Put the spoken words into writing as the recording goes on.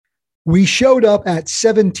We showed up at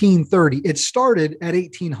 1730. It started at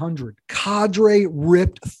 1800. Cadre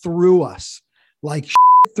ripped through us like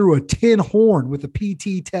through a tin horn with a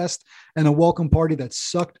PT test and a welcome party that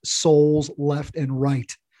sucked souls left and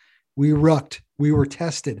right. We rucked. We were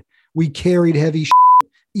tested. We carried heavy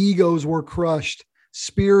Egos were crushed.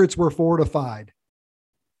 Spirits were fortified.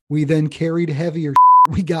 We then carried heavier.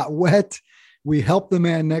 We got wet. We helped the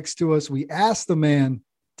man next to us. We asked the man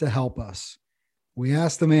to help us. We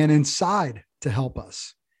asked the man inside to help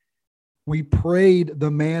us. We prayed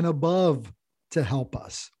the man above to help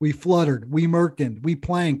us. We fluttered. We merkined. We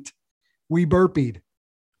planked. We burpeed.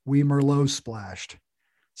 We Merlot splashed.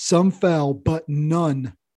 Some fell, but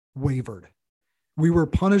none wavered. We were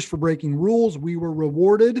punished for breaking rules. We were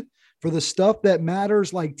rewarded for the stuff that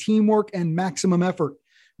matters, like teamwork and maximum effort.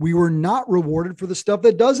 We were not rewarded for the stuff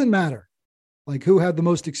that doesn't matter, like who had the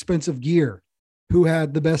most expensive gear, who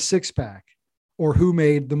had the best six-pack, or who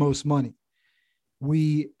made the most money.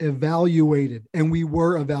 We evaluated, and we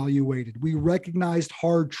were evaluated. We recognized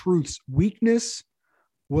hard truths. Weakness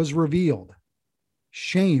was revealed.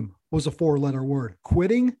 Shame was a four-letter word.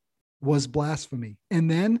 Quitting was blasphemy. And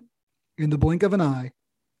then, in the blink of an eye,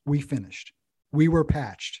 we finished. We were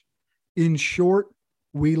patched. In short,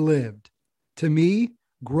 we lived. To me,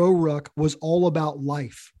 Grow Ruck was all about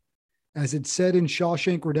life. As it said in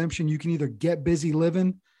Shawshank Redemption, you can either get busy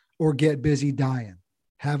living or get busy dying.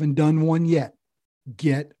 Haven't done one yet.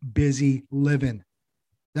 Get busy living.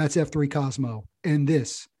 That's F3 Cosmo, and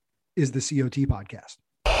this is the COT podcast.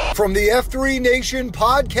 From the F3 Nation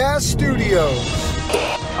Podcast Studios.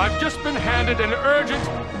 I've just been handed an urgent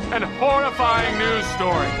and horrifying news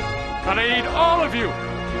story, and I need all of you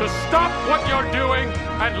to stop what you're doing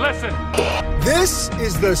and listen. This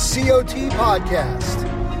is the COT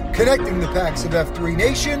Podcast, connecting the packs of F3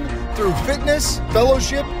 Nation through fitness,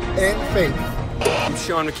 fellowship, and faith. I'm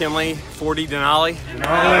Sean McKinley, 40 Denali.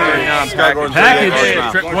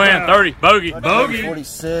 Package. Trip win, 30. Bogey.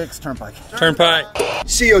 46, Turnpike.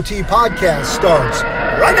 COT Podcast starts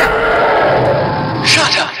right now.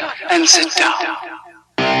 Shut up and sit down.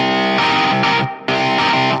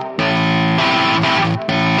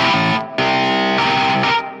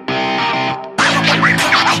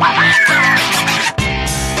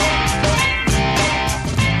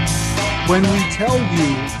 When we tell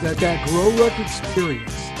you that Grow Ruck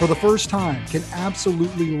experience for the first time can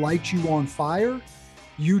absolutely light you on fire,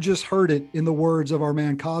 you just heard it in the words of our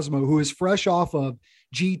man Cosmo, who is fresh off of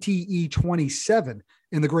GTE 27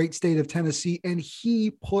 in the great state of Tennessee. And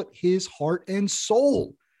he put his heart and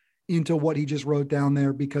soul into what he just wrote down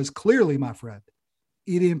there, because clearly, my friend,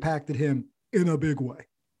 it impacted him in a big way.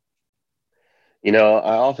 You know,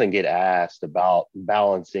 I often get asked about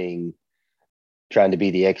balancing trying to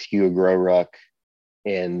be the XQ of Grow Ruck,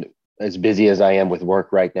 and as busy as I am with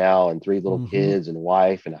work right now, and three little kids and a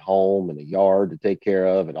wife and a home and a yard to take care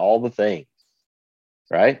of and all the things,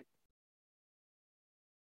 right?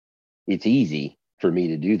 It's easy for me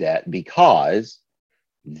to do that because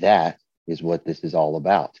that is what this is all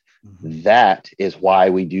about. That is why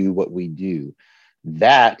we do what we do.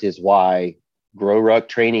 That is why Grow Ruck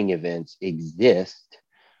training events exist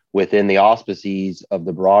within the auspices of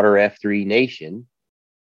the broader F3 Nation.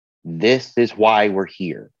 This is why we're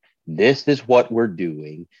here. This is what we're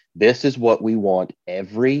doing. This is what we want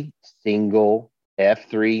every single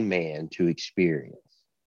F3 man to experience,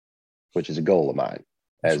 which is a goal of mine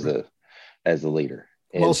as a leader.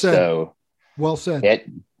 And well said. So, well said.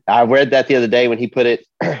 I read that the other day when he put it,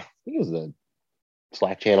 I think it was the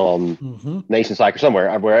Slack channel on Nation Slack or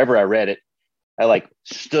somewhere, wherever I read it. I like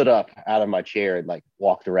stood up out of my chair and like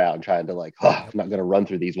walked around trying to I'm not going to run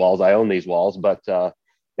through these walls. I own these walls, but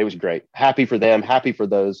it was great. Happy for them. Happy for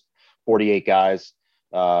those 48 guys,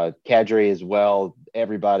 cadre as well.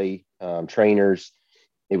 Everybody, trainers.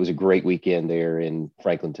 It was a great weekend there in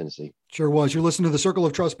Franklin, Tennessee. Sure was. You're listening to the Circle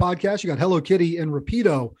of Trust podcast. You got Hello Kitty and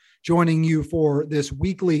Repeato joining you for this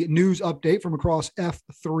weekly news update from across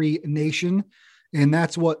F3 Nation. And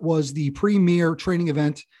that's what was the premier training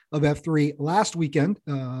event of F3 last weekend,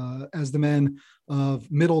 as the men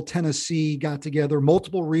of Middle Tennessee got together,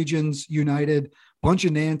 multiple regions united, bunch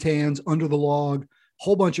of Nantans under the log,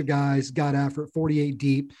 whole bunch of guys got after it, 48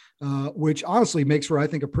 deep, which honestly makes for, I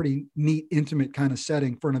think, a pretty neat, intimate kind of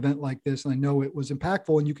setting for an event like this. And I know it was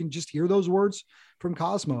impactful, and you can just hear those words from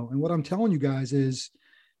Cosmo. And what I'm telling you guys is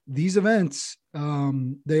these events,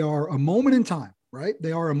 they are a moment in time. Right?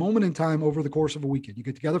 They are a moment in time over the course of a weekend. You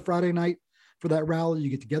get together Friday night for that rally. You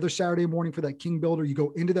get together Saturday morning for that King Builder. You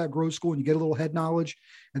go into that Grow School and you get a little head knowledge,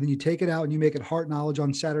 and then you take it out and you make it heart knowledge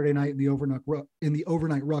on Saturday night in the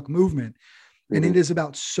overnight ruck movement. And it is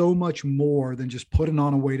about so much more than just putting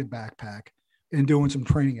on a weighted backpack and doing some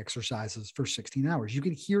training exercises for 16 hours. You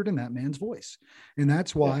can hear it in that man's voice. And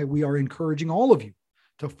that's why we are encouraging all of you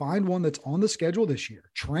to find one that's on the schedule this year,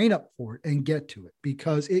 train up for it and get to it,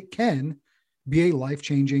 because it can be a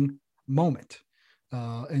life-changing moment.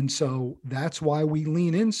 And so that's why we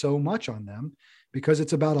lean in so much on them, because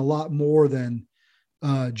it's about a lot more than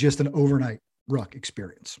just an overnight ruck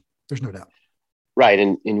experience. There's no doubt. Right.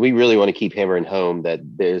 And we really want to keep hammering home that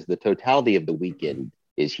there's the totality of the weekend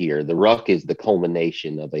is here. The ruck is the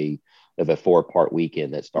culmination of a 4-part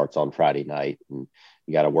weekend that starts on Friday night. And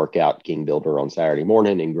you got to work out King Builder on Saturday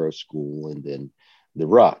morning and grow school, and then the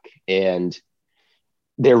ruck. And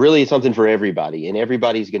there really is something for everybody, and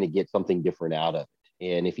everybody's going to get something different out of it.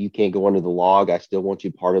 And if you can't go under the log, I still want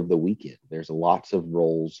you part of the weekend. There's lots of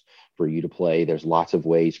roles for you to play. There's lots of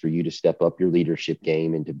ways for you to step up your leadership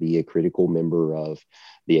game and to be a critical member of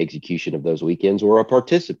the execution of those weekends, or a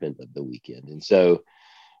participant of the weekend. And so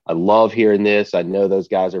I love hearing this. I know those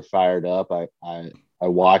guys are fired up. I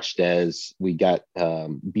watched as we got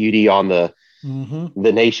Beauty on the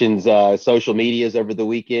nation's social medias over the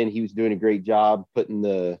weekend. He was doing a great job putting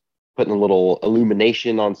a little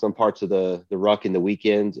illumination on some parts of the ruck in the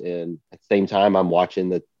weekend. And at the same time, I'm watching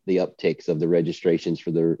the upticks of the registrations for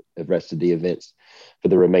the rest of the events for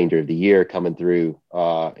the remainder of the year coming through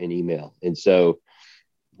an email. And so,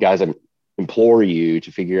 guys, I implore you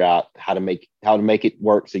to figure out how to make it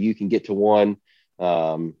work so you can get to one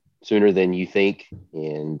sooner than you think,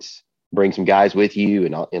 and bring some guys with you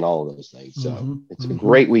and all of those things. So it's a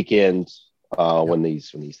great weekend when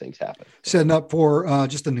these things happen. Setting up for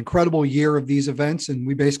just an incredible year of these events. And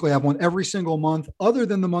we basically have one every single month other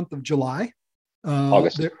than the month of July.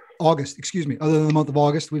 August, excuse me. Other than the month of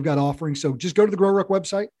August, we've got offerings. So just go to the Grow Ruck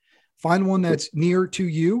website, find one that's near to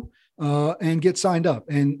you, and get signed up.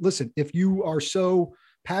 And listen, if you are so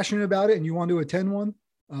passionate about it and you want to attend one,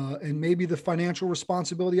 and maybe the financial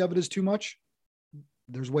responsibility of it is too much,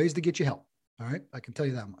 there's ways to get you help. All right. I can tell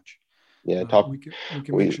you that much. Yeah. We can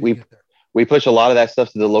make sure you get there. We push a lot of that stuff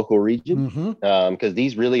to the local region, because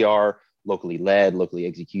these really are locally led, locally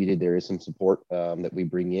executed. There is some support that we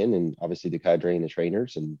bring in, and obviously the cadre and the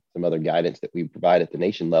trainers and some other guidance that we provide at the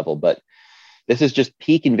nation level. But this is just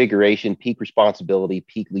peak invigoration, peak responsibility,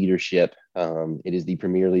 peak leadership. It is the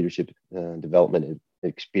premier leadership development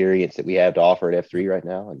experience that we have to offer at F3 right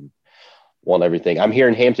now, and want everything. I'm here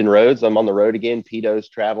in Hampton Roads. I'm on the road again. Peto's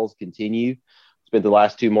travels continue. Spent the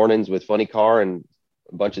last 2 mornings with Funny Car and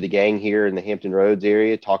a bunch of the gang here in the Hampton Roads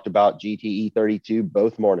area. Talked about GTE 32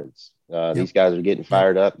 both mornings. These guys are getting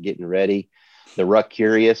fired up, getting ready. The Ruck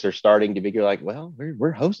Curious are starting to figure like, well,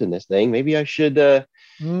 we're hosting this thing. Maybe I should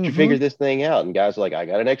figure this thing out. And guys are like, I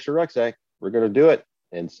got an extra rucksack. We're going to do it.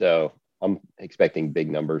 And so I'm expecting big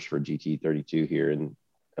numbers for GTE 32 here in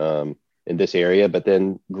this area. But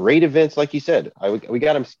then great events, like you said, we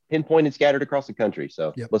got them pinpointed, scattered across the country.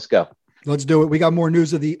 So let's go. Let's do it. We got more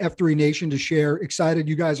news of the F3 Nation to share. Excited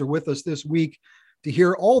you guys are with us this week to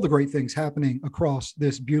hear all the great things happening across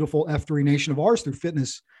this beautiful F3 Nation of ours through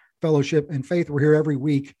fitness, fellowship, and faith. We're here every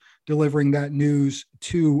week delivering that news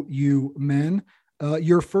to you men.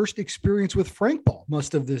 Your first experience with Frank Ball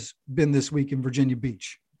must have been this week in Virginia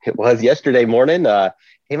Beach. It was yesterday morning.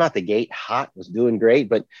 Came out the gate hot, was doing great.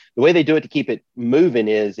 But the way they do it to keep it moving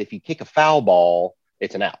is if you kick a foul ball,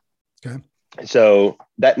 it's an out. Okay. So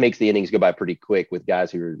that makes the innings go by pretty quick with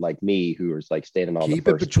guys who are like me, who are like standing on the first keep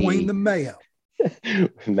it between tee. the mayo.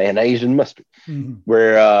 Mayonnaise and mustard,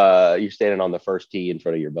 where you're standing on the first tee in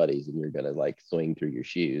front of your buddies and you're going to like swing through your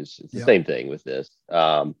shoes. It's the same thing with this.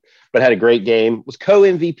 But had a great game. Was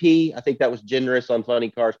co-MVP. I think that was generous on Funny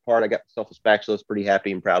Car's part. I got myself a spatula. Pretty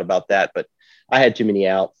happy and proud about that. But I had too many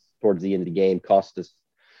outs towards the end of the game. Cost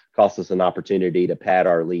us an opportunity to pad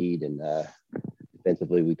our lead, and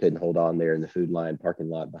defensively we couldn't hold on there in the Food Line parking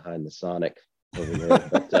lot behind the Sonic over there.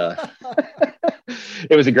 But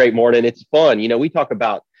it was a great morning. It's fun. You know, we talk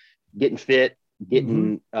about getting fit,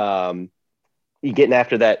 getting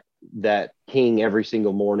after that king every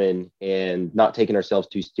single morning and not taking ourselves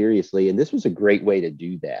too seriously. And this was a great way to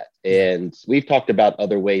do that. And we've talked about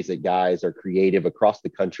other ways that guys are creative across the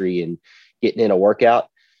country and getting in a workout.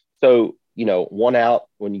 So, you know, one out,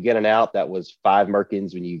 when you get an out, that was 5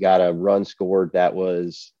 Merkins. When you got a run scored, that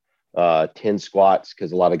was 10 squats,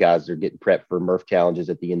 because a lot of guys are getting prepped for Murph challenges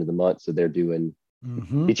at the end of the month. So they're doing,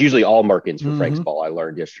 it's usually all Merkins for Frank's Ball, I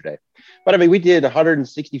learned yesterday. But I mean, we did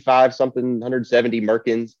 165 something, 170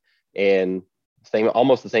 Merkins, and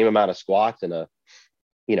almost the same amount of squats in a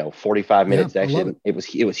 45-minute section. It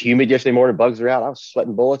was humid yesterday morning. Bugs are out. I was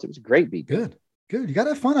sweating bullets. It was a great beat. Good. Good. You got to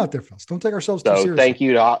have fun out there, fellas. Don't take ourselves too So seriously. thank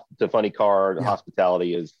you to Funny Car. The Yeah.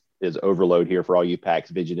 hospitality is overload here for all you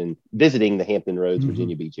packs visiting the Hampton Roads, Mm-hmm.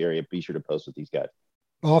 Virginia Beach area. Be sure to post with these guys.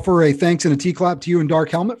 Offer a thanks and a T-clap to you and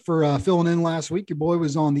Dark Helmet for filling in last week. Your boy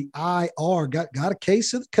was on the IR, got a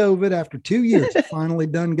case of COVID after 2 years. It finally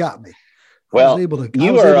done got me. I was able to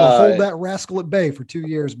hold that rascal at bay for 2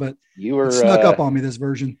 years, but it snuck up on me this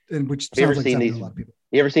version, and which sounds like it's happened to a lot of people.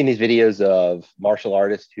 You ever seen these videos of martial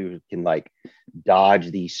artists who can like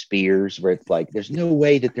dodge these spears where it's like there's no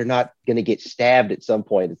way that they're not going to get stabbed at some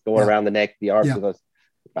point? It's going around the neck, the arms. Yeah.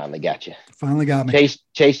 Finally got you. Finally got me.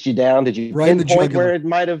 Chased you down. Did you pinpoint where it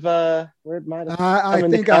might have? I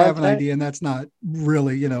think I have an idea, and that's not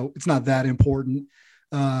really, it's not that important.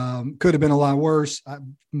 Could have been a lot worse.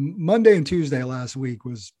 Monday and Tuesday last week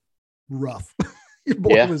was rough. Your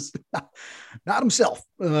boy was not himself.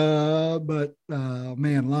 But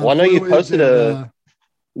man, well, I know you posted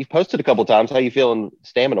you've posted a couple times. How you feeling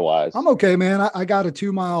stamina wise? I'm okay, man. I got a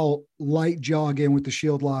 2 mile light jog in with the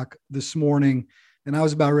Shield Lock this morning, and I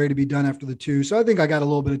was about ready to be done after the 2. So I think I got a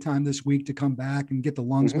little bit of time this week to come back and get the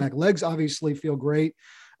lungs back. Legs obviously feel great.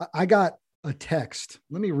 I got a text.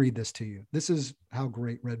 Let me read this to you. This is how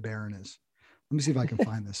great Red Baron is. Let me see if I can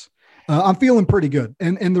find this. I'm feeling pretty good.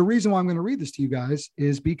 And the reason why I'm going to read this to you guys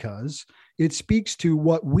is because it speaks to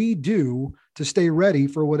what we do to stay ready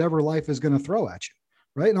for whatever life is going to throw at you.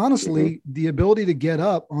 Right. And honestly, the ability to get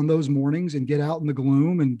up on those mornings and get out in the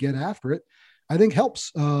gloom and get after it, I think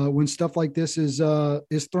helps when stuff like this is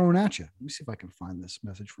thrown at you. Let me see if I can find this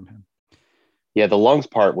message from him. Yeah, the lungs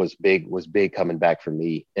part was big coming back for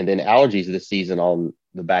me. And then allergies this season on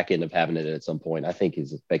the back end of having it at some point, I think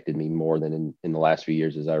has affected me more than in the last few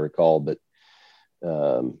years, as I recall. But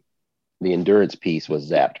the endurance piece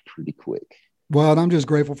was zapped pretty quick. Well, and I'm just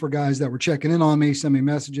grateful for guys that were checking in on me, sending me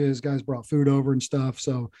messages, guys brought food over and stuff.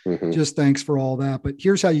 So just thanks for all that. But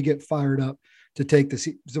here's how you get fired up to take this.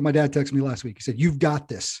 So my dad texted me last week. He said, "You've got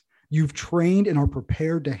this. You've trained and are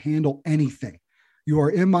prepared to handle anything. You are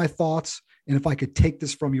in my thoughts. And if I could take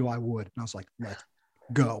this from you, I would." And I was like, let's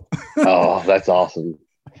go. Oh, that's awesome.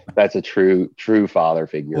 That's a true father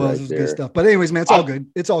figure. Well, this is good stuff. But anyways, man, it's all good.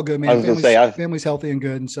 It's all good, man. I was going to say, family's healthy and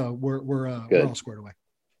good. And so we're all squared away.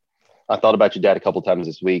 I thought about your dad a couple of times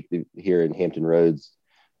this week here in Hampton Roads,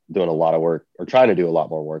 doing a lot of work or trying to do a lot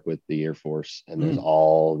more work with the Air Force. And there's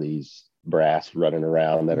all these brass running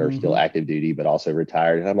around that are still active duty, but also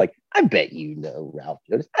retired. And I'm like, I bet you know Ralph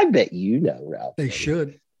Jonas. I bet you know Ralph. They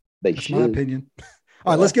should. That's my opinion.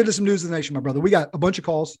 All right, let's get to some news of the nation, my brother. We got a bunch of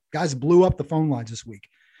calls. Guys blew up the phone lines this week.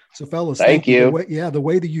 So, fellas, thank you. The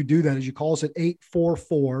way that you do that is you call us at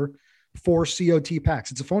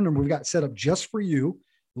 844-4COT-PACS. It's a phone number we've got set up just for you.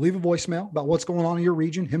 Leave a voicemail about what's going on in your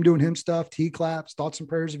region, him doing him stuff, T-claps, thoughts and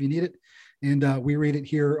prayers if you need it. And we read it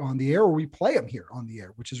here on the air, or we play them here on the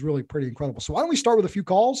air, which is really pretty incredible. So why don't we start with a few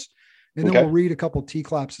calls, and then we'll read a couple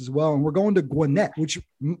T-claps as well. And we're going to Gwinnett, which,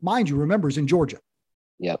 mind you, remember is in Georgia.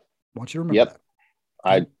 Yep. I want you to remember that.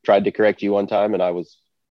 I tried to correct you one time, and I was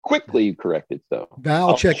quickly corrected. So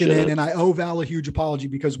Val checking in, and I owe Val a huge apology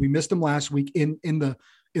because we missed him last week in the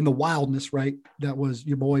wildness, right? That was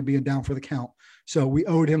your boy being down for the count. So we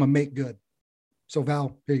owed him a make good. So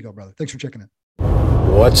Val, here you go, brother. Thanks for checking in.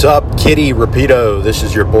 What's up, Kitty Repeato? This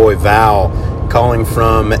is your boy Val calling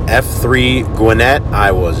from F3 Gwinnett.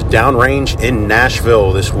 I was downrange in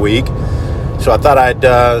Nashville this week, so I thought I'd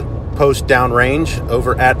post downrange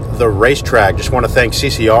over at the racetrack. Just want to thank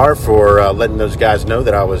CCR for letting those guys know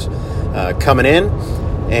that I was coming in.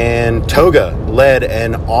 And Toga led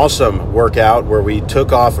an awesome workout where we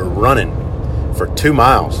took off running for 2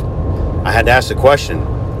 miles. I had to ask the question.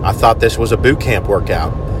 I thought this was a boot camp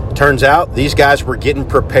workout. Turns out these guys were getting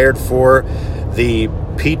prepared for the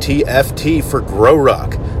PTFT for Grow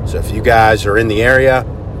Ruck. So if you guys are in the area,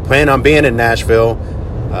 plan on being in Nashville,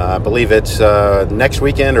 I believe it's next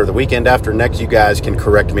weekend or the weekend after next. You guys can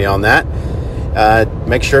correct me on that.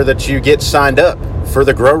 Make sure that you get signed up for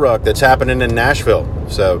the Grow Ruck that's happening in Nashville.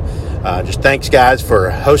 So just thanks, guys,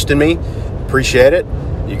 for hosting me. Appreciate it.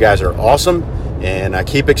 You guys are awesome, and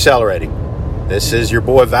keep accelerating. This is your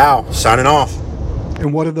boy Val signing off.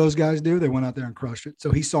 And what did those guys do? They went out there and crushed it. So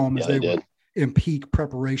he saw them as they were in peak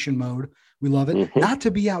preparation mode. We love it. Not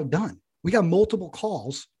to be outdone. We got multiple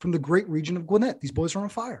calls from the great region of Gwinnett. These boys are on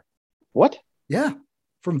fire. What? Yeah.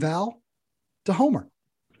 From Val to Homer.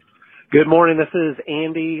 Good morning. This is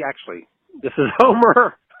Andy. Actually, this is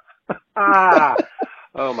Homer.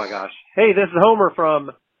 Oh my gosh. Hey, this is Homer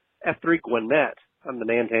from F3 Gwinnett. I'm the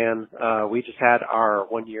Nantan. We just had our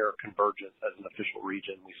 1 year convergence as an official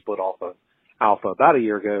region. We split off of Alpha about a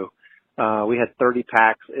year ago. We had 30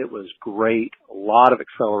 packs. It was great. A lot of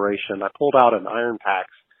acceleration. I pulled out an iron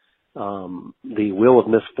packs, the Wheel of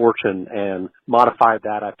Misfortune, and modified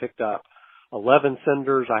that. I picked up 11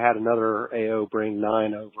 cinders. I had another AO bring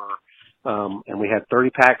 9 over. And we had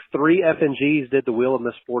 30 packs. 3 FNGs did the Wheel of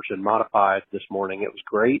Misfortune modified this morning. It was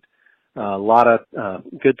great. A lot of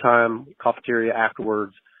good time, cafeteria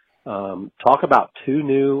afterwards. Talk about 2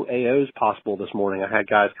 new AOs possible this morning. I had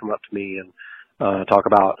guys come up to me and talk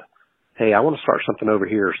about, hey, I want to start something over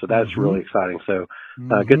here. So that's really exciting. So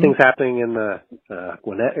good things happening in the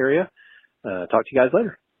Gwinnett area. Talk to you guys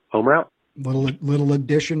later. Homer out. Little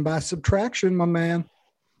addition by subtraction, my man.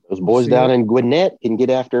 Those boys down in Gwinnett can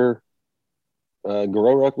get after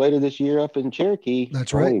Grow later this year up in Cherokee.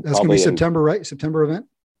 That's right. That's going to be September, right? September event?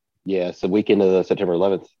 Yeah, it's the weekend of the September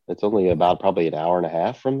 11th. It's only about probably an hour and a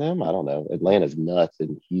half from them. I don't know. Atlanta's nuts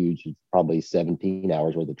and huge. It's probably 17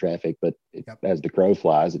 hours worth of traffic, but as the crow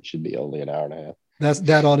flies, it should be only an hour and a half.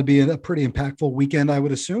 That ought to be a pretty impactful weekend, I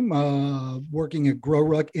would assume. Working at Grow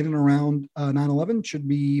Ruck in and around 9/11 should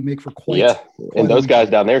make for quite. And those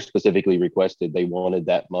guys down there specifically requested they wanted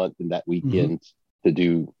that month and that weekend to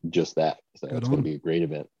do just that. So it's going to be a great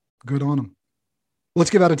event. Good on them.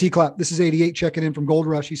 Let's give out a T-clap. This is 88 checking in from Gold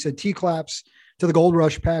Rush. He said T-claps to the Gold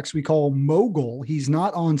Rush packs we call Mogul. He's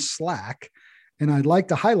not on Slack, and I'd like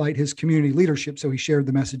to highlight his community leadership. So he shared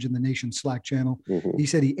the message in the Nation Slack channel. He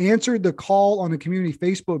said he answered the call on a community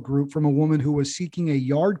Facebook group from a woman who was seeking a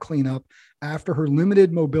yard cleanup after her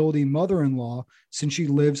limited mobility mother-in-law, since she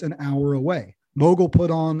lives an hour away. Mogul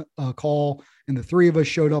put on a call, and the 3 of us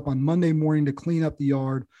showed up on Monday morning to clean up the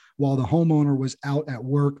yard while the homeowner was out at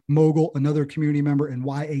work. Mogul, another community member in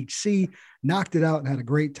YHC, knocked it out and had a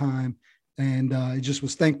great time. And it just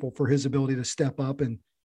was thankful for his ability to step up and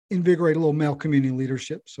invigorate a little male community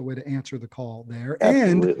leadership. So way to answer the call there.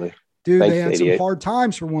 Absolutely. And dude, Thanks, they had 88. some hard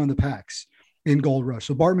times for one of the packs in Gold Rush.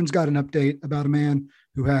 So Bartman's got an update about a man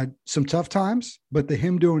who had some tough times, but the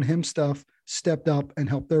him doing him stuff stepped up and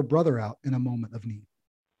helped their brother out in a moment of need.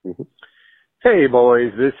 Hey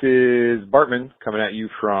boys, this is Bartman coming at you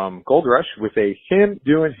from Gold Rush with a him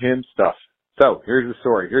doing him stuff. So here's the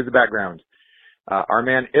story. Here's the background. Our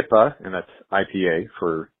man IPA, and that's IPA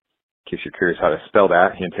for in case you're curious how to spell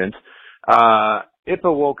that, hint, hint.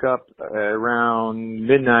 IPA woke up around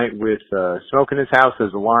midnight with smoke in his house,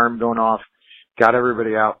 his alarm going off, got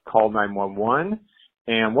everybody out, called 911,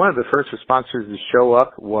 and one of the first responders to show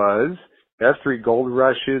up was F3 Gold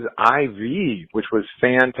Rush's IV, which was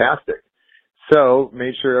fantastic. So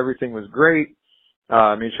made sure everything was great,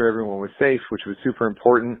 made sure everyone was safe, which was super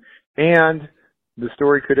important. And the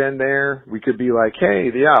story could end there. We could be like,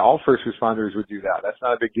 hey, yeah, all first responders would do that. That's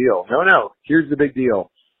not a big deal. No, here's the big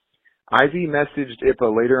deal. IV messaged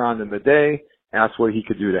IPA later on in the day, asked what he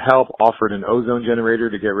could do to help, offered an ozone generator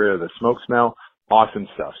to get rid of the smoke smell. Awesome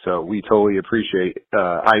stuff. So we totally appreciate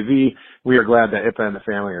IV. We are glad that IPA and the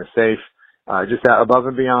family are safe. Just that above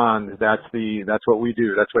and beyond, that's what we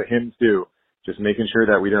do. That's what hymns do. Just making sure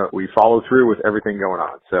that we follow through with everything going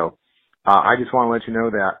on. So, I just want to let you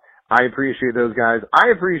know that I appreciate those guys.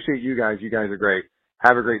 I appreciate you guys. You guys are great.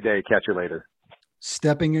 Have a great day. Catch you later.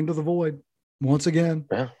 Stepping into the void once again.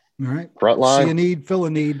 Yeah. All right. Front line. See a need, fill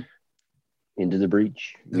a need. Into the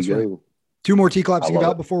breach. That's right. 2 more T-claps to give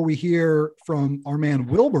out before we hear from our man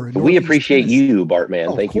Wilbur. We appreciate you,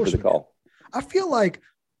 Bartman. Thank you for the call. I feel like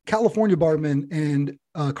California Bartman and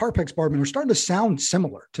Carpex Bartman are starting to sound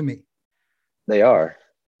similar to me. They are.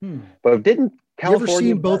 But didn't California you ever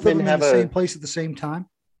seen both of them in the have same place at the same time?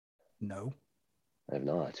 No. I have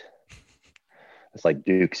not. It's like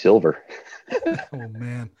Duke Silver. Oh,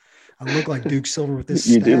 man. I look like Duke Silver with this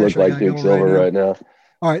You do look like Duke Silver right now.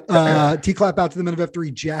 All right. T-clap out to the men of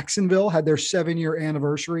F3. Jacksonville had their 7-year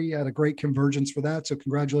anniversary. Had a great convergence for that. So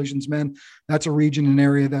congratulations, men. That's a region and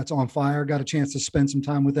area that's on fire. Got a chance to spend some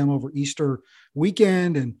time with them over Easter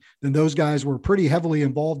weekend. And then those guys were pretty heavily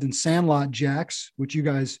involved in Sandlot Jacks, which you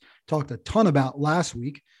guys talked a ton about last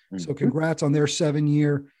week. So congrats on their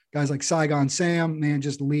 7-year. Guys like Saigon Sam, man,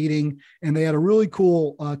 just leading. And they had a really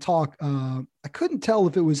cool talk. I couldn't tell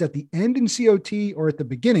if it was at the end in COT or at the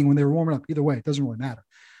beginning when they were warming up. Either way, it doesn't really matter.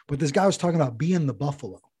 But this guy was talking about being the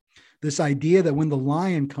buffalo. This idea that when the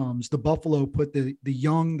lion comes, the buffalo put the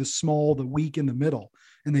young, the small, the weak in the middle.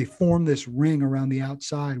 And they form this ring around the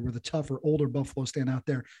outside where the tougher, older buffalo stand out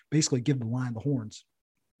there, basically give the lion the horns.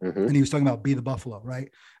 And he was talking about be the buffalo, right?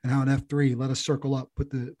 And how in F3, let us circle up, put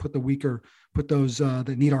the weaker, put those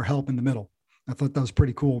that need our help in the middle. I thought that was a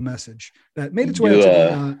pretty cool message that made its way to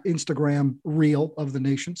the Instagram reel of the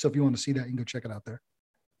nation. So if you want to see that, you can go check it out there.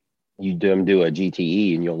 You do a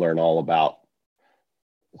GTE and you'll learn all about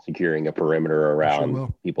securing a perimeter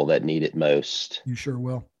around people that need it most. You sure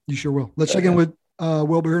will. You sure will. Let's check in with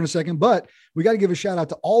Wilbur here in a second, but we got to give a shout out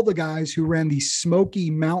to all the guys who ran the Smoky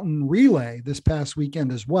Mountain Relay this past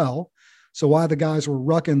weekend as well. So while the guys were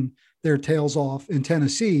rucking their tails off in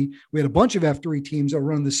Tennessee, we had a bunch of F3 teams that were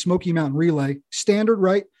running the Smoky Mountain Relay. Standard,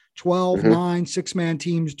 right? 12, 9, 6-man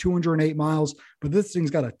teams, 208 miles. But this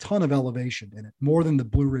thing's got a ton of elevation in it, more than the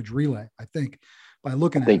Blue Ridge Relay, I think, by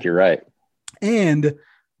looking at it. I think you're right. And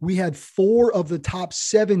we had 4 of the top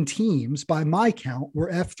 7 teams, by my count,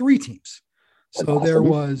 were F3 teams. So awesome. There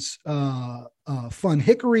was Fun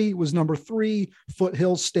Hickory was number 3.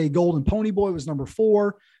 Foothills Stay Golden Pony Boy was number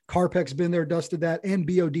 4. Carpeck's been there, dusted that, and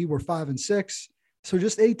BOD were 5 and 6. So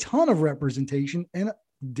just a ton of representation and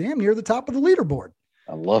damn near the top of the leaderboard.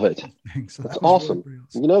 I love it. So that's awesome. Really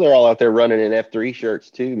awesome. You know, they're all out there running in F3 shirts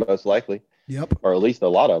too, most likely. Yep. Or at least a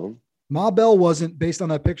lot of them. Ma Bell wasn't, based on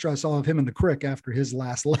that picture I saw of him in the creek after his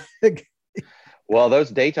last leg. Well, those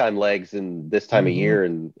daytime legs in this time of year,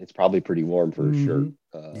 and it's probably pretty warm for sure.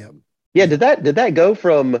 Yeah. Did that go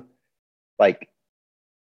from like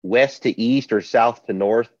west to east or south to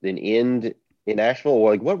north and end in Asheville?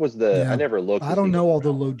 Like, what was the? I never looked. I don't know all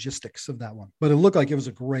the logistics of that one, but it looked like it was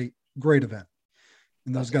a great event.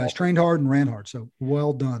 And those guys trained hard and ran hard. So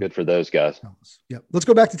well done. Good for those guys. Yeah. Let's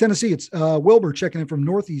go back to Tennessee. It's Wilbur checking in from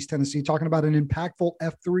Northeast Tennessee, talking about an impactful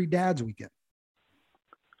F3 Dads weekend.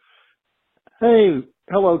 Hey,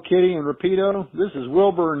 hello, Kitty and Repeato. This is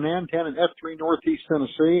Wilbur and Nantan in F3 Northeast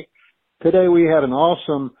Tennessee. Today we had an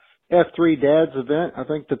awesome F3 Dads event. I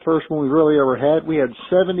think the first one we really ever had. We had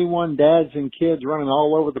 71 dads and kids running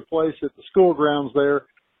all over the place at the school grounds there.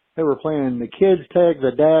 They were playing the kids tag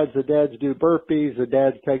the dads do burpees, the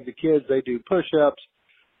dads tag the kids, they do push-ups,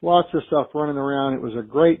 lots of stuff running around. It was a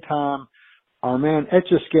great time. Our man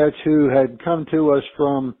Etch-a-Sketch, who had come to us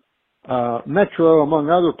from Metro, among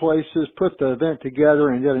other places, put the event together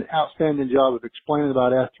and did an outstanding job of explaining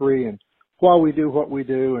about F3 and why we do what we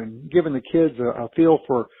do and giving the kids a feel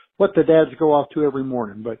for what the dads go off to every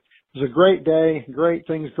morning. But it was a great day, great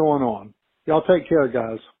things going on. Y'all take care,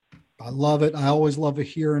 guys. I love it. I always love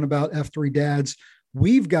hearing about F3 Dads.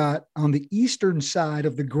 We've got on the eastern side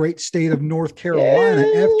of the great state of North Carolina,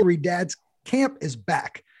 F3 Dads Camp is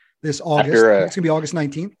back this August. It's going to be August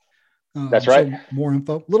 19th. That's right. So more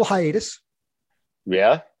info. Little hiatus.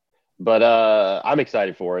 Yeah. But I'm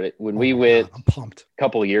excited for it. When we went I'm pumped. A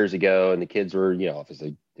couple of years ago and the kids were,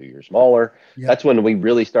 obviously 2 years smaller, that's when we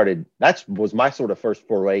really started. That was my sort of first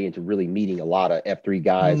foray into really meeting a lot of F3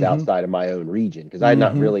 guys outside of my own region, because I had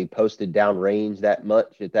not really posted downrange that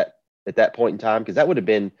much at that point in time, because that would have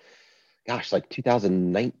been, like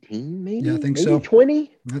 2019 maybe? Yeah, I think maybe so.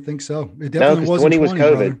 20? I think so. It definitely wasn't 20 was COVID.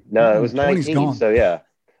 Brother. No, it was 19. Gone. So yeah,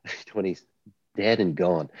 20's dead and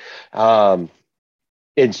gone.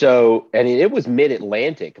 And it was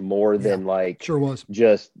mid-Atlantic more than sure was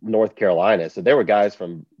just North Carolina. So there were guys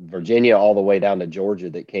from Virginia all the way down to Georgia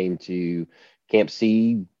that came to Camp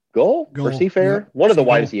Seagull or Seafair, one of the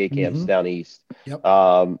YMCA camps down east. Yep.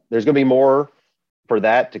 There's going to be more for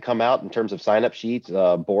that to come out in terms of sign-up sheets.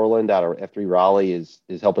 Borland out of F3 Raleigh is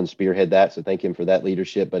helping spearhead that. So thank him for that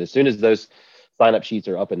leadership. But as soon as those sign-up sheets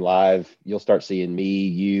are up and live, you'll start seeing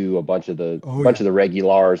a bunch of the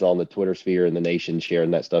regulars on the Twitter sphere and the nation sharing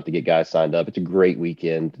that stuff to get guys signed up. It's a great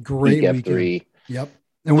weekend. Great weekend. F3. Yep.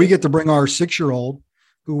 And we get to bring our 6-year-old,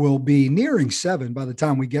 who will be nearing 7 by the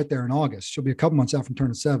time we get there in August. She'll be a couple months out from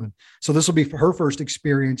turning 7. So this will be her first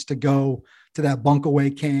experience to go to that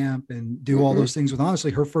bunkaway camp and do all those things with,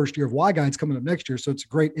 honestly, her first year of Y Guides coming up next year. So it's a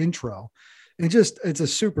great intro. And it's a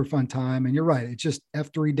super fun time. And you're right. It's just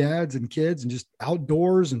F3 dads and kids and just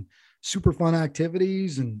outdoors and super fun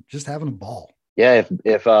activities and just having a ball. Yeah.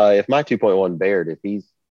 If my 2.1 Baird,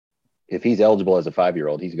 if he's eligible as a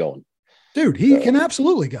 5-year-old, he's going. Dude, he can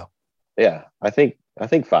absolutely go. Yeah. I think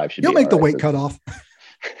 5 should He'll make the weight cutoff.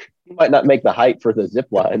 He might not make the height for the zip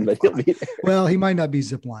line, but he'll be there. Well, he might not be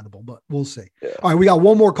zip lineable, but we'll see. Yeah. All right. We got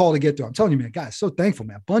one more call to get to. I'm telling you, man, guys, so thankful,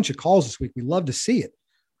 man. Bunch of calls this week. We love to see it.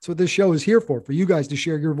 That's what this show is here for you guys to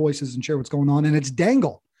share your voices and share what's going on. And it's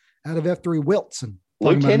Dangle out of F3 Wilson.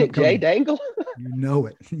 Lieutenant Jay Dangle. You know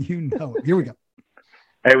it. Here we go.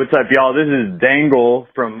 Hey, what's up, y'all? This is Dangle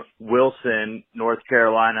from Wilson, North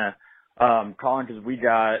Carolina. Calling because we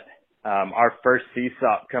got our first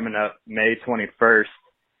CSOP coming up May 21st.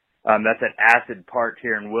 That's at Acid Park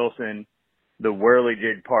here in Wilson, the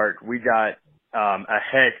Whirligig Park. We got a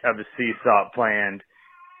heck of a CSOP planned.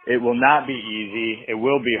 It will not be easy. It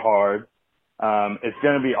will be hard. It's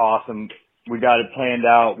going to be awesome. We got it planned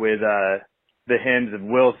out with the hens of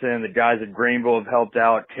Wilson. The guys at Greenville have helped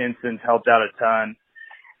out. Kinston's helped out a ton.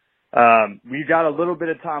 We got a little bit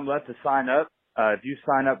of time left to sign up. If you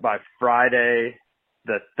sign up by Friday,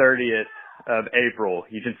 the 30th of April,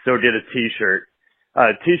 you can still get a t-shirt.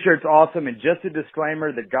 T-shirt's awesome. And just a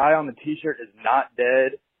disclaimer, the guy on the t-shirt is not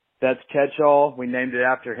dead. That's Catchall. We named it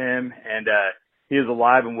after him, and he is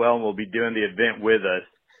alive and well and will be doing the event with us.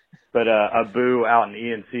 But Abu out in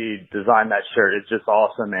ENC designed that shirt. It's just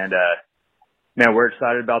awesome. And, man, we're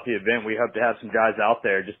excited about the event. We hope to have some guys out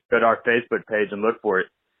there. Just go to our Facebook page and look for it.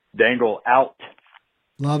 Dangle out.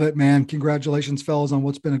 Love it, man. Congratulations, fellas, on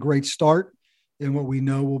what's been a great start and what we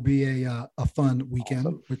know will be a fun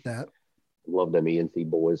weekend with that. Love them ENC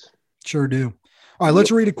boys. Sure do. All right,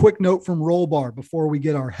 let's read a quick note from Roll Bar before we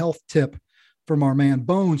get our health tip from our man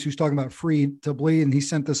Bones, who's talking about free to bleed, and he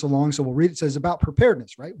sent this along, so we'll read it. It says about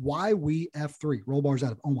preparedness, right? Why we F3. Roll Bar's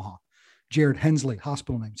out of Omaha. Jared Hensley,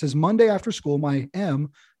 hospital name. It says Monday after school, my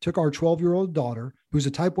M took our 12-year-old daughter, who's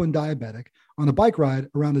a type 1 diabetic, on a bike ride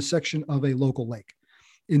around a section of a local lake.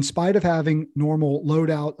 In spite of having normal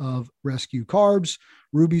loadout of rescue carbs,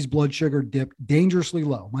 Ruby's blood sugar dipped dangerously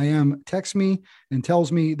low. My M texts me and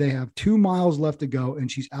tells me they have 2 miles left to go and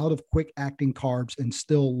she's out of quick acting carbs and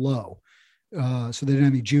still low. So they didn't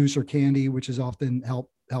have any juice or candy, which has often help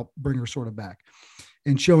bring her sort of back.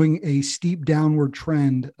 And showing a steep downward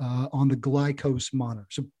trend on the glucose monitor.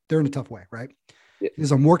 So they're in a tough way, right? Yeah.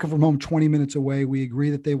 Because I'm working from home 20 minutes away. We agree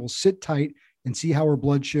that they will sit tight and see how her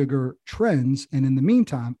blood sugar trends. And in the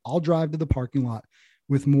meantime, I'll drive to the parking lot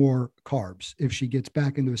with more carbs. If she gets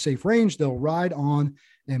back into a safe range, they'll ride on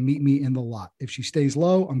and meet me in the lot. If she stays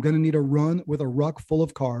low, I'm going to need a run with a ruck full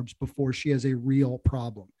of carbs before she has a real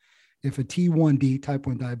problem. If a T1D, type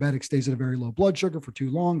 1 diabetic, stays at a very low blood sugar for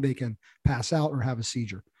too long, they can pass out or have a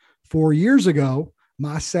seizure. 4 years ago,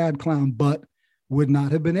 my sad clown butt would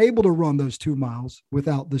not have been able to run those 2 miles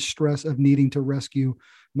without the stress of needing to rescue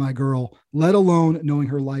my girl, let alone knowing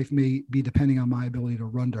her life may be depending on my ability to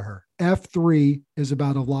run to her. F3 is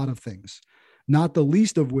about a lot of things, not the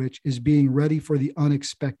least of which is being ready for the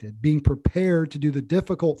unexpected, being prepared to do the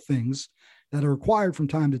difficult things that are required from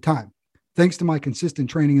time to time. Thanks to my consistent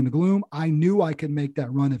training in the gloom, I knew I could make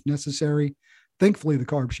that run if necessary. Thankfully, the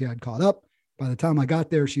carbs she had caught up. By the time I got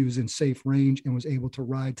there, she was in safe range and was able to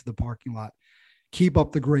ride to the parking lot. Keep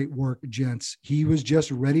up the great work, gents. He was just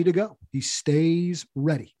ready to go. He stays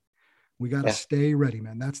ready. We got to stay ready,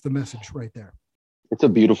 man. That's the message right there. It's a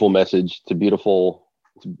beautiful message.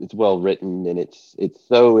 It's well written, and it's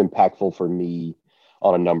so impactful for me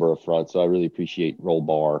on a number of fronts. So I really appreciate Roll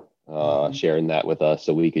Bar sharing that with us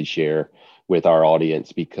so we could share with our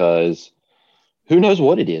audience, because who knows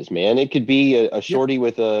what it is, man. It could be a shorty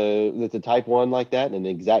with a type 1 like that, an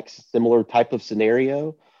exact similar type of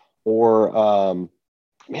scenario. Or,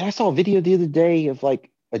 man, I saw a video the other day of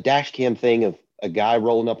like a dash cam thing of a guy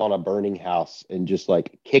rolling up on a burning house and just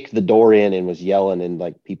like kicked the door in and was yelling, and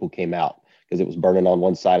like people came out because it was burning on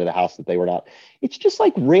one side of the house that they were not. It's just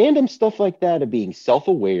like random stuff like that of being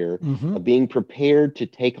self-aware, of being prepared to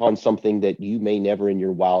take on something that you may never in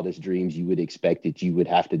your wildest dreams you would expect that you would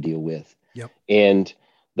have to deal with. Yep. And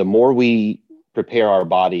the more we prepare our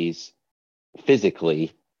bodies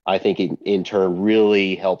physically, I think in turn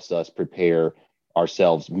really helps us prepare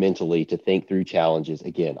ourselves mentally to think through challenges.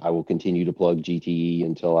 Again, I will continue to plug GTE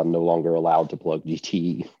until I'm no longer allowed to plug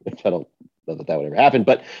GTE. I don't know that would ever happen.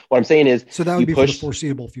 But what I'm saying is, so that would be for the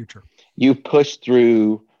foreseeable future. You push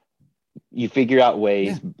through, you figure out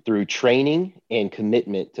ways through training and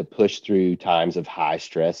commitment to push through times of high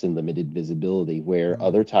stress and limited visibility, where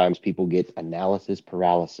other times people get analysis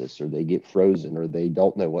paralysis, or they get frozen, or they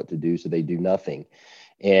don't know what to do, so they do nothing.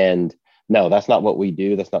 And no, that's not what we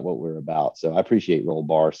do. That's not what we're about. So I appreciate Roll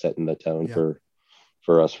Bar setting the tone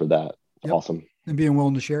for us for that. It's awesome. And being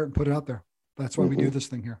willing to share it and put it out there. That's why we do this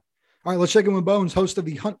thing here. All right, let's check in with Bones, host of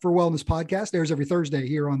the Hunt for Wellness podcast. Airs every Thursday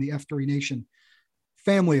here on the F3 Nation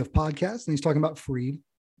family of podcasts. And he's talking about Free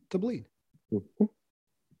to Bleed.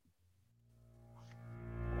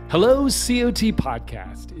 Hello, COT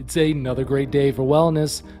podcast. It's another great day for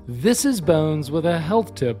wellness. This is Bones with a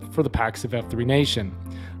health tip for the PAX of F3 Nation.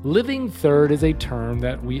 Living third is a term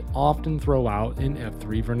that we often throw out in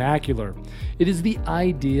F3 vernacular. It is the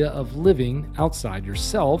idea of living outside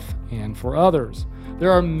yourself and for others.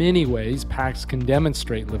 There are many ways PAX can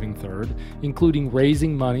demonstrate living third, including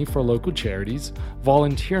raising money for local charities,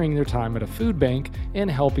 volunteering their time at a food bank, and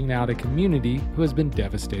helping out a community who has been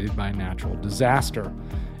devastated by a natural disaster.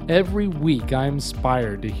 Every week, I am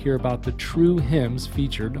inspired to hear about the true hymns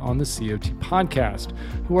featured on the COT podcast,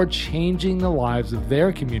 who are changing the lives of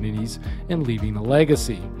their communities and leaving a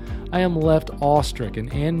legacy. I am left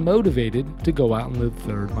awestricken and motivated to go out and live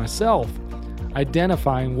third myself.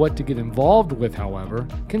 Identifying what to get involved with, however,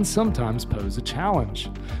 can sometimes pose a challenge.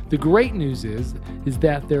 The great news is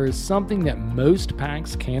that there is something that most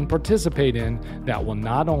PACs can participate in that will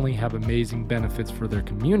not only have amazing benefits for their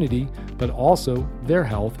community, but also their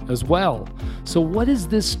health as well. So what is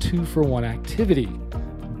this 2-for-1 activity?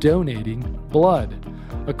 Donating blood.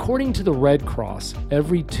 According to the Red Cross,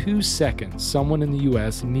 every 2 seconds, someone in the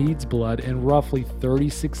U.S. needs blood, and roughly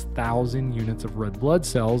 36,000 units of red blood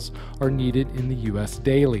cells are needed in the U.S.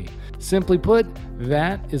 daily. Simply put,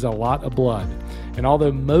 that is a lot of blood. And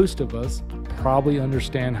although most of us probably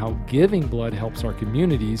understand how giving blood helps our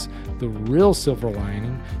communities, the real silver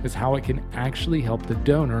lining is how it can actually help the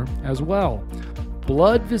donor as well.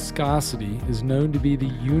 Blood viscosity is known to be the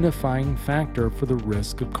unifying factor for the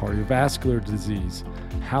risk of cardiovascular disease.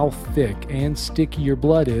 How thick and sticky your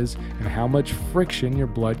blood is and how much friction your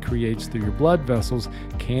blood creates through your blood vessels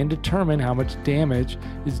can determine how much damage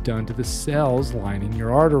is done to the cells lining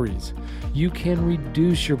your arteries. You can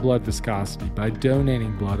reduce your blood viscosity by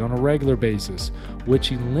donating blood on a regular basis,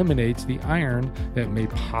 which eliminates the iron that may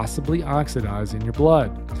possibly oxidize in your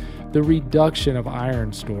blood. The reduction of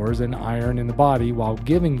iron stores and iron in the body while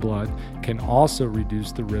giving blood can also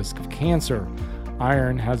reduce the risk of cancer.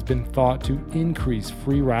 Iron has been thought to increase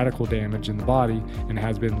free radical damage in the body and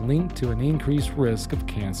has been linked to an increased risk of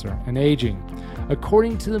cancer and aging.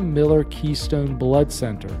 According to the Miller Keystone Blood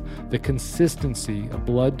Center, the consistency of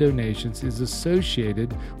blood donations is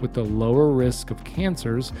associated with the lower risk of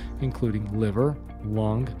cancers, including liver,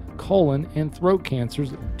 lung, colon, and throat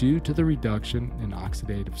cancers due to the reduction in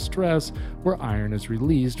oxidative stress where iron is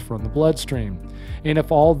released from the bloodstream. And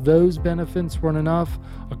if all those benefits weren't enough,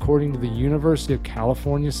 according to the University of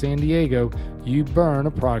California, San Diego, you burn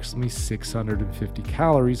approximately 650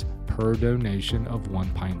 calories per donation of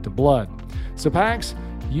 1 pint of blood. So PACs,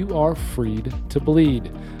 you are freed to bleed.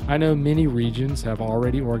 I know many regions have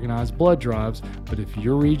already organized blood drives, but if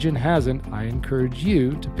your region hasn't, I encourage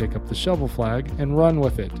you to pick up the shovel flag and run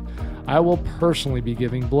with it. I will personally be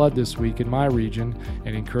giving blood this week in my region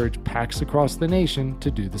and encourage PACs across the nation to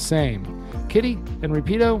do the same. Kitty and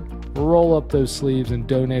Repeato, roll up those sleeves and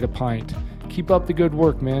donate a pint. Keep up the good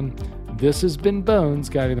work, men. This has been Bones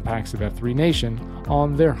guiding the PACs of F3 Nation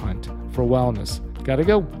on their hunt for wellness. Gotta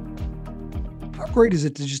go. How great is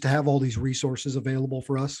it to just have all these resources available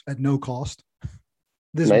for us at no cost?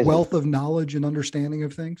 This Amazing. Wealth of knowledge and understanding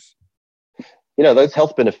of things. You know, those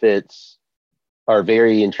health benefits are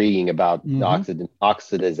very intriguing about the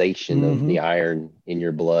oxidization of the iron in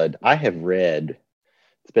your blood. I have read,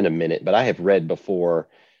 it's been a minute, but I have read before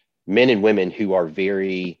men and women who are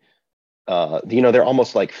very, they're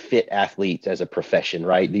almost like fit athletes as a profession,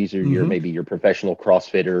 right? These are your maybe your professional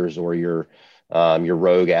CrossFitters or your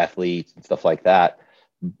rogue athletes and stuff like that,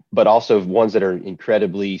 but also ones that are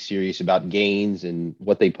incredibly serious about gains and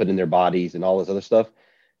what they put in their bodies and all this other stuff.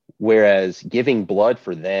 Whereas giving blood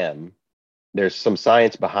for them, there's some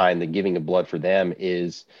science behind the giving of blood for them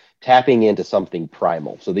is tapping into something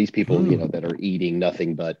primal. So these people, that are eating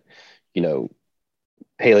nothing but,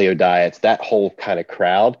 paleo diets, that whole kind of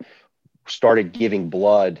crowd started giving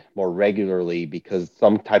blood more regularly because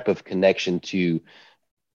some type of connection to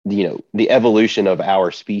the evolution of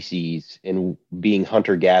our species and being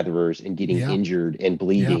hunter-gatherers and getting injured and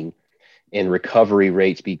bleeding and recovery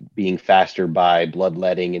rates being faster by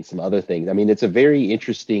bloodletting and some other things. I mean, it's a very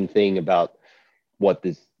interesting thing about what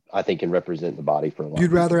this, I think, can represent the body for a lot.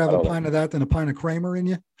 You'd rather have a pint of that than a pint of Kramer in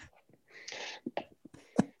you?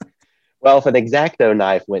 Well, if an X-Acto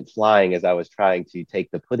knife went flying as I was trying to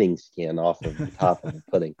take the pudding skin off of the top of the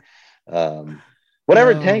pudding,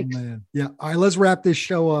 whatever it takes. Man. Yeah. All right. Let's wrap this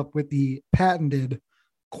show up with the patented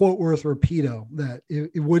quote worth Repeato that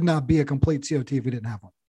it would not be a complete COT if we didn't have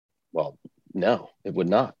one. Well, no, it would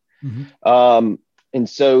not. And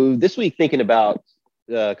so this week, thinking about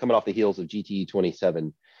coming off the heels of GTE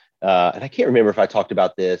 27, and I can't remember if I talked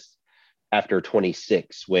about this after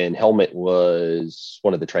 26 when Helmut was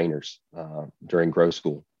one of the trainers during growth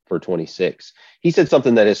school for 26. He said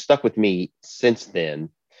something that has stuck with me since then.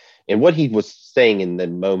 And what he was saying in the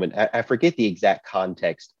moment, I forget the exact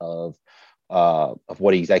context of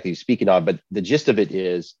what he exactly was speaking on, but the gist of it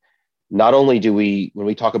is not only do we, when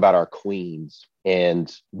we talk about our queens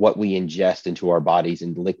and what we ingest into our bodies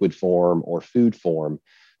in liquid form or food form,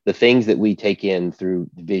 the things that we take in through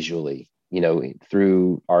visually,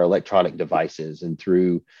 through our electronic devices and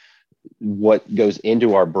through what goes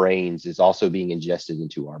into our brains is also being ingested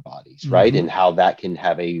into our bodies, right? And how that can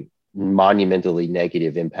have a monumentally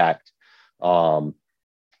negative impact on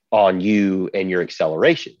you and your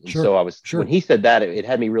acceleration. And so when he said that, it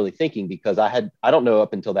had me really thinking, because I don't know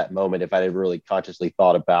up until that moment if I had really consciously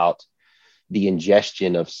thought about, the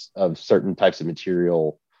ingestion of certain types of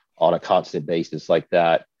material on a constant basis like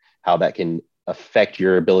that, how that can affect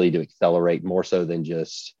your ability to accelerate more so than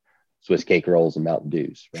just Swiss cake rolls and Mountain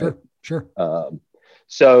Dews. Right? Sure.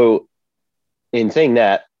 So in saying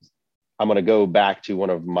that, I'm going to go back to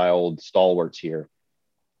one of my old stalwarts here.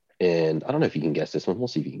 And I don't know if you can guess this one. We'll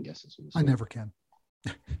see if you can guess this one. I never can,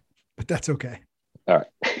 but that's okay. All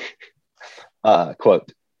right.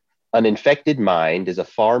 Quote, "An infected mind is a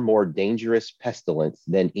far more dangerous pestilence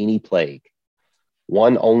than any plague.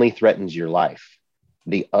 One only threatens your life.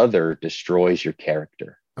 The other destroys your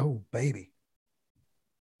character." Oh, baby.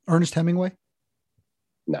 Ernest Hemingway?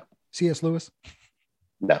 No. C.S. Lewis?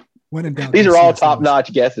 No. When in doubt, these are all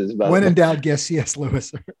top-notch guesses. When in doubt, guess C.S.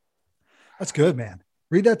 Lewis. That's good, man.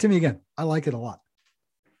 Read that to me again. I like it a lot.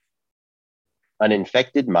 "An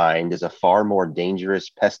infected mind is a far more dangerous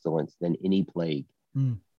pestilence than any plague.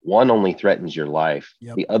 Mm. One only threatens your life.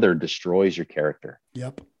 Yep. The other destroys your character."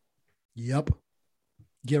 Yep.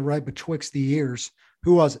 Get right betwixt the ears.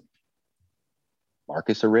 Who was it?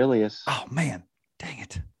 Marcus Aurelius. Oh, man. Dang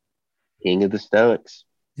it. King of the Stoics.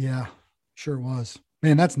 Yeah, sure was.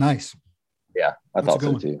 Man, that's nice. Yeah, I thought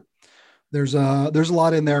so too. There's a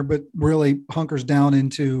lot in there, but really hunkers down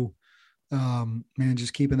into, man,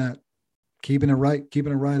 just keeping it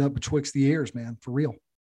right up betwixt the ears, man, for real.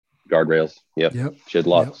 Guardrails. Yep. Shed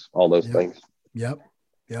locks. All those things. Yep.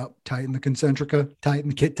 Tighten the concentrica,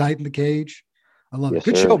 tighten the cage. I love it.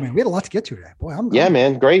 Good sir. show, man. We had a lot to get to today. Boy,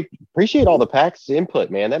 man. Great. Appreciate all the PAX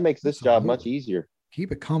input, man. That makes this job much easier.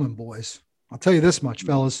 Keep it coming, boys. I'll tell you this much,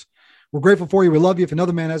 fellas. We're grateful for you. We love you. If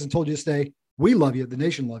another man hasn't told you to stay, we love you. The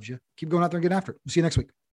nation loves you. Keep going out there and get after it. We'll see you next week.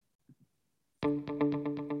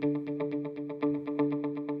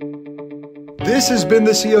 This has been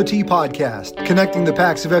the COT Podcast, connecting the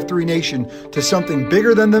PAX of F3 Nation to something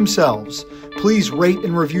bigger than themselves. Please rate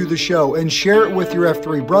and review the show and share it with your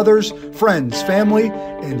F3 brothers, friends, family,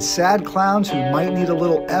 and sad clowns who might need a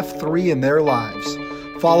little F3 in their lives.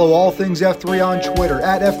 Follow all things F3 on Twitter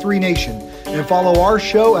at F3 Nation and follow our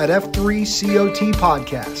show at F3 COT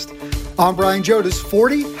Podcast. I'm Brian Jodas,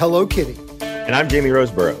 40, Hello Kitty. And I'm Jamie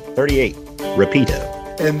Roseborough, 38,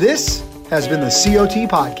 Repeato. And this has been the COT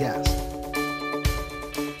Podcast.